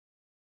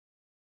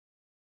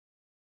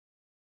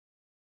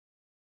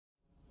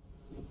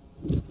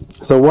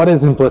So what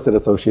is implicit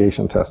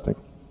association testing?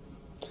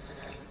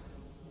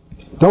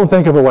 Don't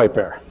think of a white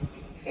bear.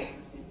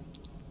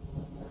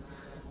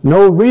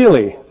 No,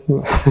 really.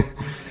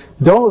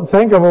 Don't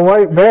think of a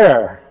white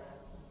bear.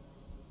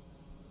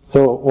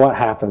 So what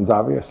happens,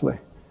 obviously?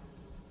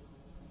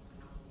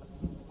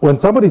 When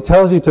somebody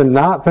tells you to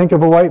not think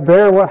of a white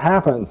bear, what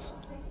happens?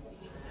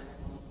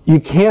 You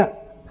can't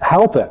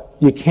help it.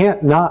 You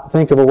can't not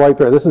think of a white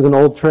bear. This is an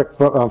old trick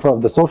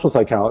from the social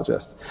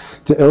psychologist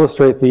to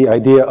illustrate the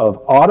idea of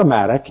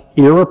automatic,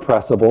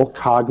 irrepressible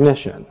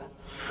cognition.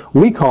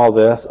 We call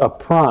this a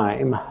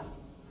prime.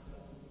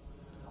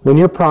 When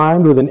you're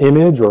primed with an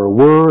image or a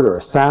word or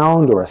a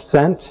sound or a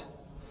scent,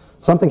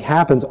 something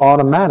happens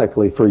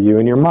automatically for you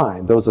in your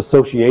mind. Those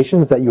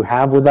associations that you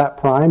have with that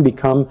prime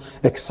become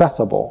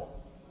accessible.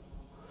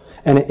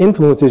 And it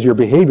influences your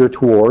behavior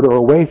toward or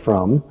away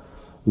from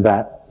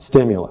that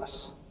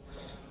stimulus.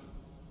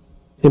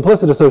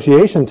 Implicit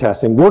association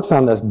testing works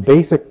on this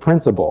basic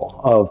principle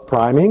of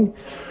priming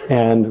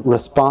and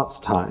response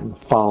time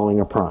following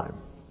a prime.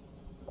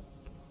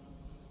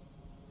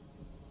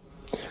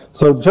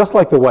 So just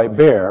like the white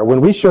bear,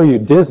 when we show you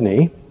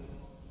Disney,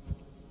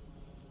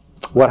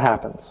 what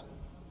happens?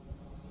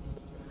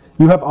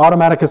 You have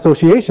automatic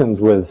associations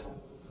with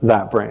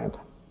that brand.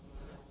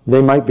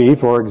 They might be,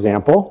 for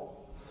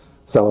example,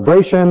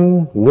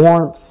 celebration,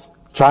 warmth,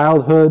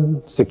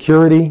 childhood,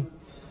 security.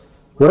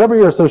 Whatever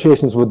your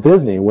associations with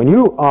Disney, when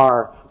you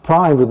are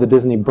primed with the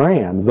Disney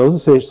brand,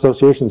 those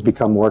associations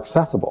become more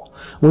accessible.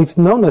 We've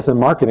known this in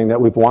marketing,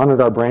 that we've wanted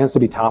our brands to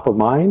be top of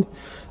mind,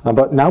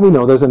 but now we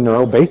know there's a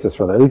neural basis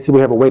for that. At least we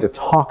have a way to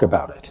talk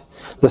about it.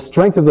 The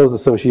strength of those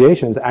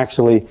associations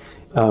actually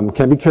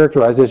can be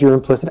characterized as your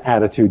implicit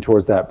attitude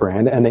towards that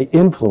brand, and they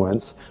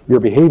influence your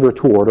behavior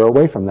toward or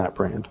away from that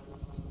brand.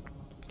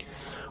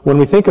 When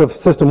we think of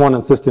System 1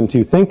 and System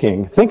 2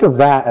 thinking, think of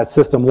that as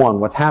System 1,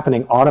 what's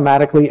happening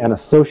automatically and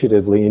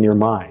associatively in your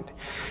mind.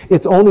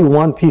 It's only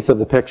one piece of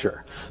the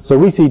picture. So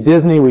we see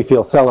Disney, we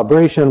feel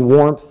celebration,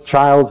 warmth,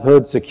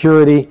 childhood,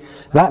 security.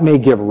 That may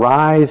give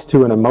rise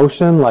to an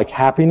emotion like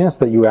happiness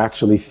that you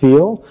actually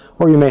feel,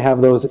 or you may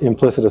have those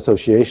implicit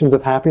associations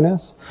of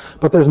happiness.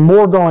 But there's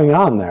more going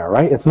on there,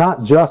 right? It's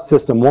not just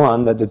System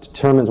 1 that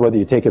determines whether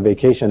you take a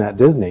vacation at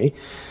Disney.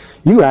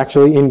 You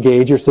actually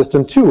engage your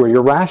System 2, or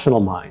your rational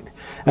mind.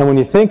 And when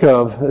you think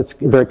of, it's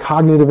very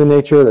cognitive in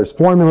nature, there's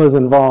formulas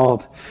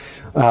involved.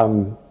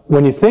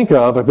 When you think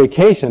of a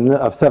vacation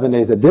of 7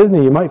 days at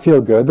Disney, you might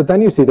feel good, but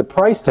then you see the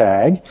price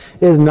tag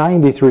is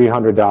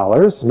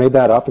 $9,300. Made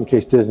that up in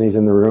case Disney's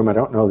in the room. I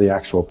don't know the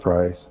actual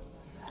price.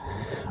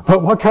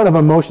 But what kind of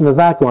emotion is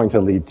that going to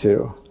lead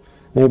to?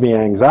 Maybe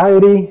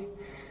anxiety.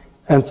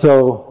 And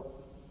so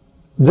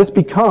this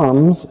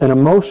becomes an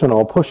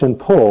emotional push and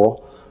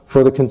pull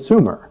for the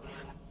consumer.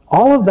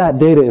 All of that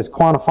data is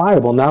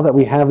quantifiable now that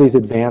we have these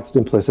advanced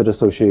implicit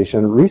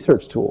association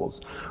research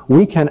tools.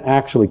 We can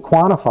actually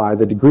quantify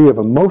the degree of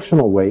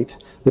emotional weight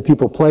that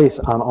people place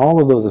on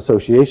all of those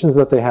associations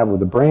that they have with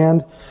the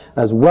brand,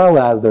 as well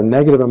as their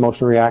negative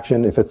emotional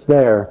reaction, if it's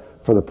there,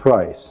 for the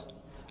price.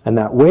 And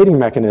that weighting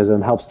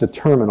mechanism helps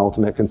determine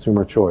ultimate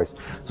consumer choice.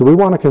 So we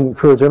want to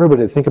encourage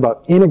everybody to think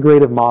about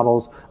integrative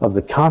models of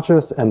the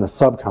conscious and the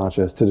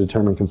subconscious to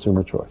determine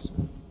consumer choice.